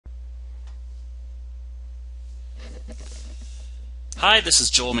Hi, this is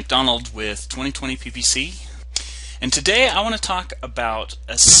Joel McDonald with 2020 PPC, and today I want to talk about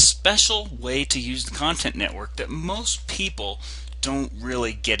a special way to use the content network that most people don't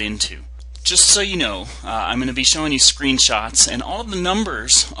really get into. Just so you know, I'm going to be showing you screenshots, and all of the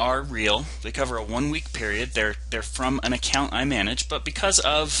numbers are real. They cover a 1-week period. They're from an account I manage, but because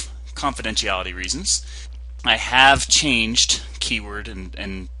of confidentiality reasons, I have changed keyword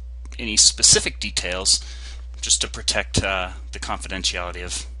and any specific details just to protect the confidentiality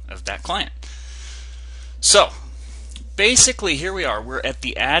of that client. So basically here we are. We're at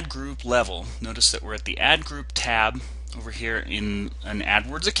the ad group level. Notice that we're at the ad group tab over here in an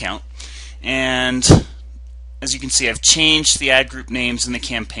AdWords account, and as you can see, I've changed the ad group names in the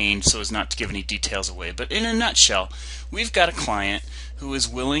campaign so as not to give any details away. But in a nutshell, we've got a client who is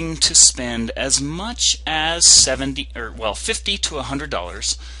willing to spend as much as $50 to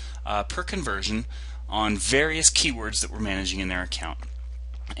 $100 per conversion on various keywords that we're managing in their account.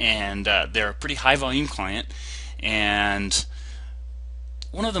 And they're a pretty high volume client, and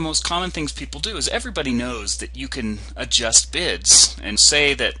one of the most common things people do is everybody knows that you can adjust bids, and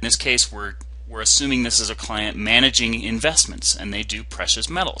say that in this case we're assuming this is a client managing investments and they do precious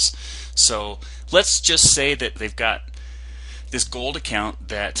metals. So let's just say that they've got this gold account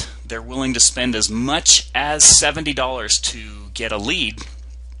that they're willing to spend as much as $70 to get a lead,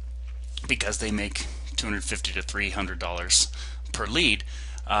 because they make $250 to $300 per lead.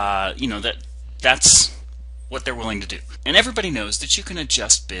 That's what they're willing to do. And everybody knows that you can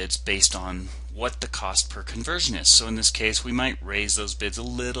adjust bids based on what the cost per conversion is. So in this case, we might raise those bids a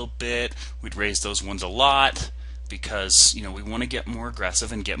little bit. We'd raise those ones a lot, because we want to get more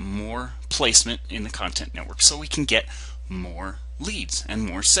aggressive and get more placement in the content network so we can get more leads and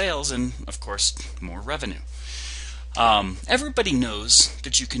more sales and, of course, more revenue. Everybody knows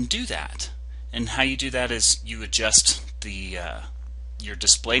that you can do that. And how you do that is you adjust your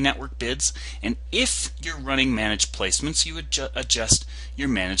display network bids, and if you're running managed placements, you adjust your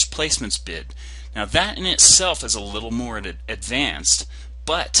managed placements bid. Now that in itself is a little more advanced,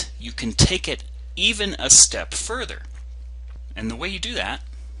 but you can take it even a step further. And the way you do that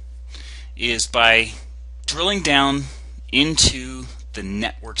is by drilling down into the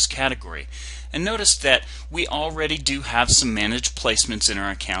networks category. And notice that we already do have some managed placements in our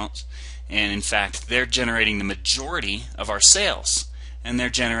account, and in fact they're generating the majority of our sales, and they're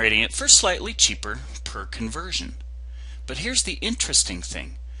generating it for slightly cheaper per conversion. But here's the interesting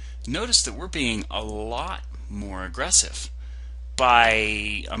thing. Notice that we're being a lot more aggressive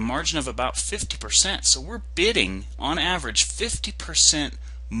by a margin of about 50%. So we're bidding on average 50%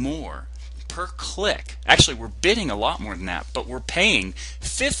 more per click. Actually, we're bidding a lot more than that, but we're paying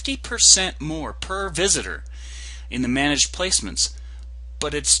 50% more per visitor in the managed placements,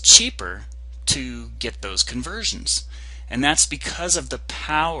 but it's cheaper to get those conversions. And that's because of the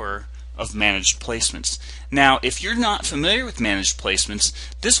power of managed placements. Now, if you're not familiar with managed placements,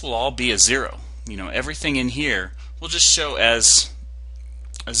 this will all be a zero. Everything in here will just show as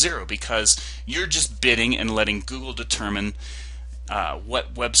a zero, because you're just bidding and letting Google determine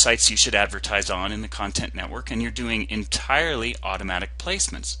what websites you should advertise on in the content network, and you're doing entirely automatic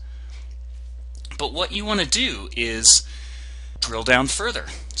placements. But what you want to do is drill down further.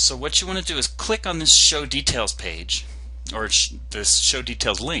 So what you want to do is click on this show details page, or this show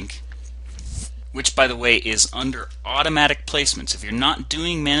details link, which by the way is under automatic placements. If you're not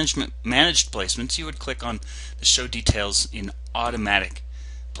doing managed placements, you would click on the show details in automatic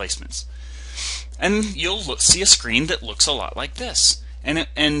placements, and you'll see a screen that looks a lot like this. And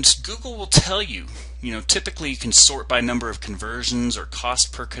Google will tell you, typically you can sort by number of conversions or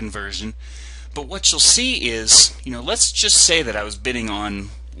cost per conversion. But what you'll see is, let's just say that I was bidding on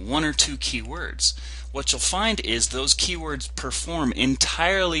 1 or 2 keywords. What you'll find is those keywords perform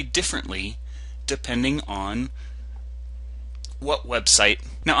entirely differently depending on what website.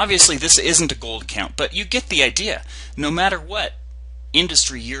 Now obviously this isn't a gold account, but you get the idea. No matter what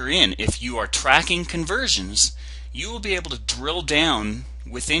industry you're in, if you are tracking conversions, you will be able to drill down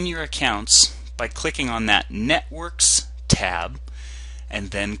within your accounts by clicking on that Networks tab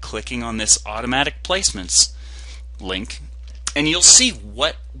and then clicking on this Automatic Placements link, and you'll see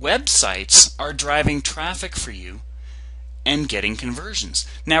what websites are driving traffic for you and getting conversions.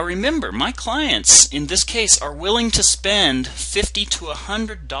 Now remember, my clients in this case are willing to spend $50 to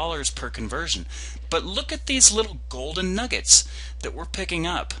 $100 per conversion, but look at these little golden nuggets that we're picking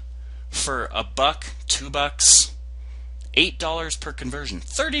up for $1, $2, $8 per conversion,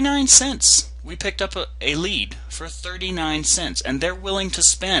 39 cents. We picked up a lead for 39 cents, and they're willing to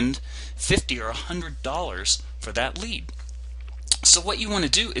spend $50 or $100 for that lead. So what you want to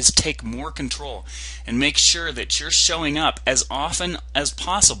do is take more control and make sure that you're showing up as often as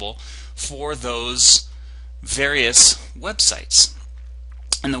possible for those various websites.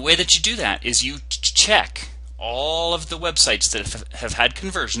 And the way that you do that is you check all of the websites that have had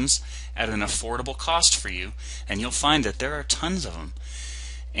conversions at an affordable cost for you, and you'll find that there are tons of them.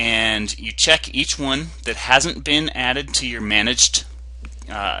 And you check each one that hasn't been added to your managed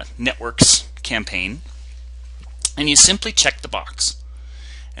networks campaign, and you simply check the box.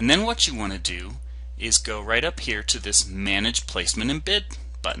 And then what you want to do is go right up here to this Manage Placement and Bid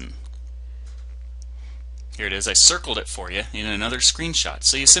button. Here it is. I circled it for you in another screenshot.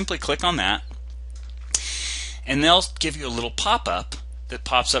 So you simply click on that, and they'll give you a little pop-up that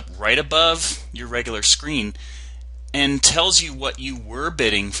pops up right above your regular screen and tells you what you were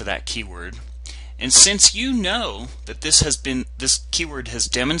bidding for that keyword. And since you know that this keyword has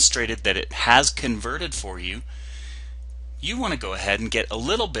demonstrated that it has converted for you, you want to go ahead and get a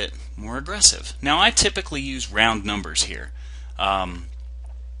little bit more aggressive. Now, I typically use round numbers here,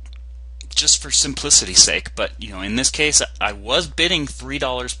 just for simplicity's sake, but in this case I was bidding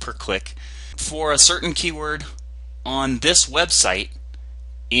 $3 per click for a certain keyword on this website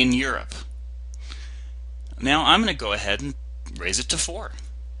in Europe. Now I'm going to go ahead and raise it to 4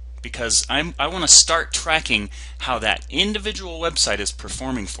 because I want to start tracking how that individual website is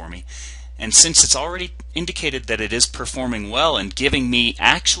performing for me. And since it's already indicated that it is performing well and giving me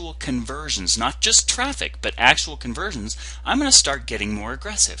actual conversions, not just traffic, but actual conversions, I'm going to start getting more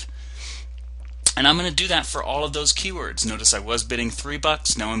aggressive. And I'm going to do that for all of those keywords. Notice I was bidding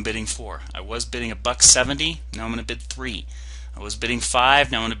 $3, now I'm bidding 4. I was bidding $1.70, now I'm going to bid 3. I was bidding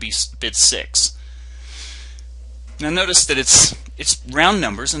 5, now I'm going to bid 6. Now notice that it's round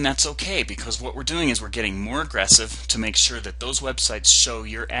numbers, and that's okay, because what we're doing is we're getting more aggressive to make sure that those websites show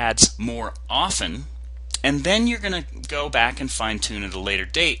your ads more often, and then you're going to go back and fine-tune at a later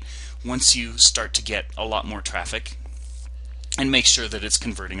date once you start to get a lot more traffic and make sure that it's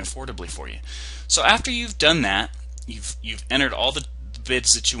converting affordably for you. So after you've done that, you've entered all the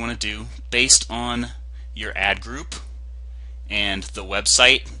bids that you want to do based on your ad group and the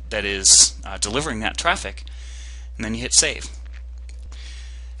website that is delivering that traffic, and then you hit save.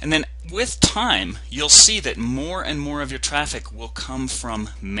 And then with time, you'll see that more and more of your traffic will come from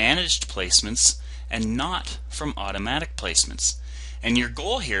managed placements and not from automatic placements. And your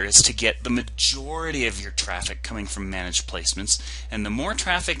goal here is to get the majority of your traffic coming from managed placements. And the more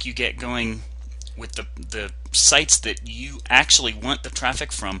traffic you get going with the sites that you actually want the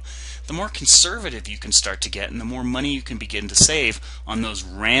traffic from, the more conservative you can start to get, and the more money you can begin to save on those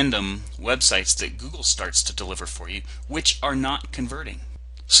random websites that Google starts to deliver for you, which are not converting.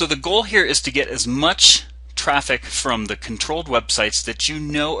 So the goal here is to get as much traffic from the controlled websites that you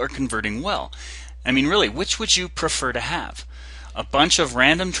know are converting well. I mean, really, which would you prefer to have? A bunch of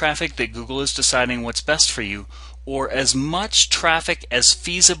random traffic that Google is deciding what's best for you, or as much traffic as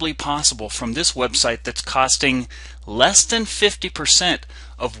feasibly possible from this website that's costing less than 50%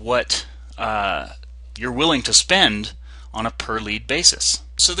 of what you're willing to spend on a per lead basis?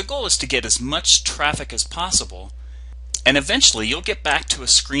 So the goal is to get as much traffic as possible, and eventually you'll get back to a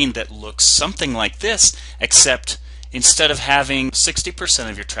screen that looks something like this, except instead of having 60%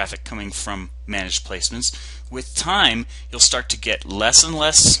 of your traffic coming from managed placements, with time you'll start to get less and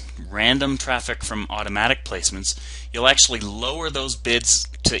less random traffic from automatic placements. You'll actually lower those bids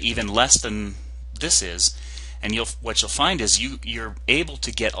to even less than this is, and what you'll find is you're able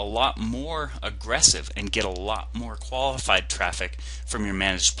to get a lot more aggressive and get a lot more qualified traffic from your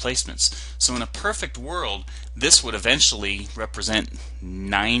managed placements. So in a perfect world, this would eventually represent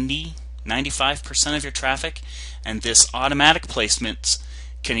 95% of your traffic, and this automatic placements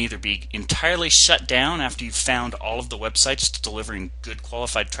can either be entirely shut down after you've found all of the websites delivering good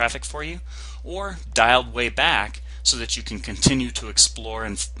qualified traffic for you, or dialed way back so that you can continue to explore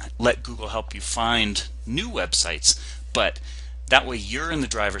and let Google help you find new websites. But that way you're in the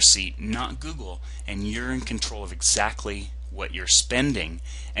driver's seat, not Google, and you're in control of exactly what you're spending,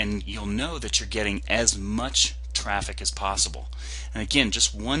 and you'll know that you're getting as much traffic as possible. And again,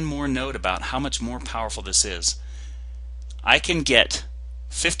 just one more note about how much more powerful this is. I can get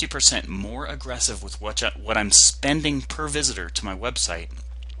 50% more aggressive with what I'm spending per visitor to my website,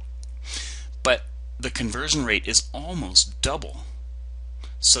 but the conversion rate is almost double.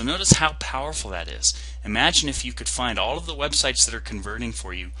 So notice how powerful that is. Imagine if you could find all of the websites that are converting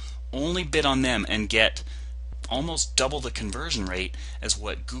for you, only bid on them, and get almost double the conversion rate as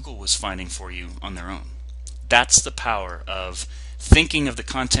what Google was finding for you on their own. That's the power of thinking of the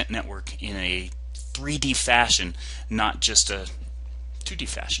content network in a 3D fashion, not just a 2D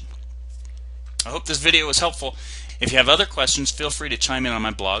fashion. I hope this video was helpful. If you have other questions, feel free to chime in on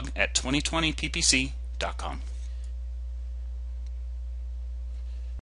my blog at 2020ppc.com.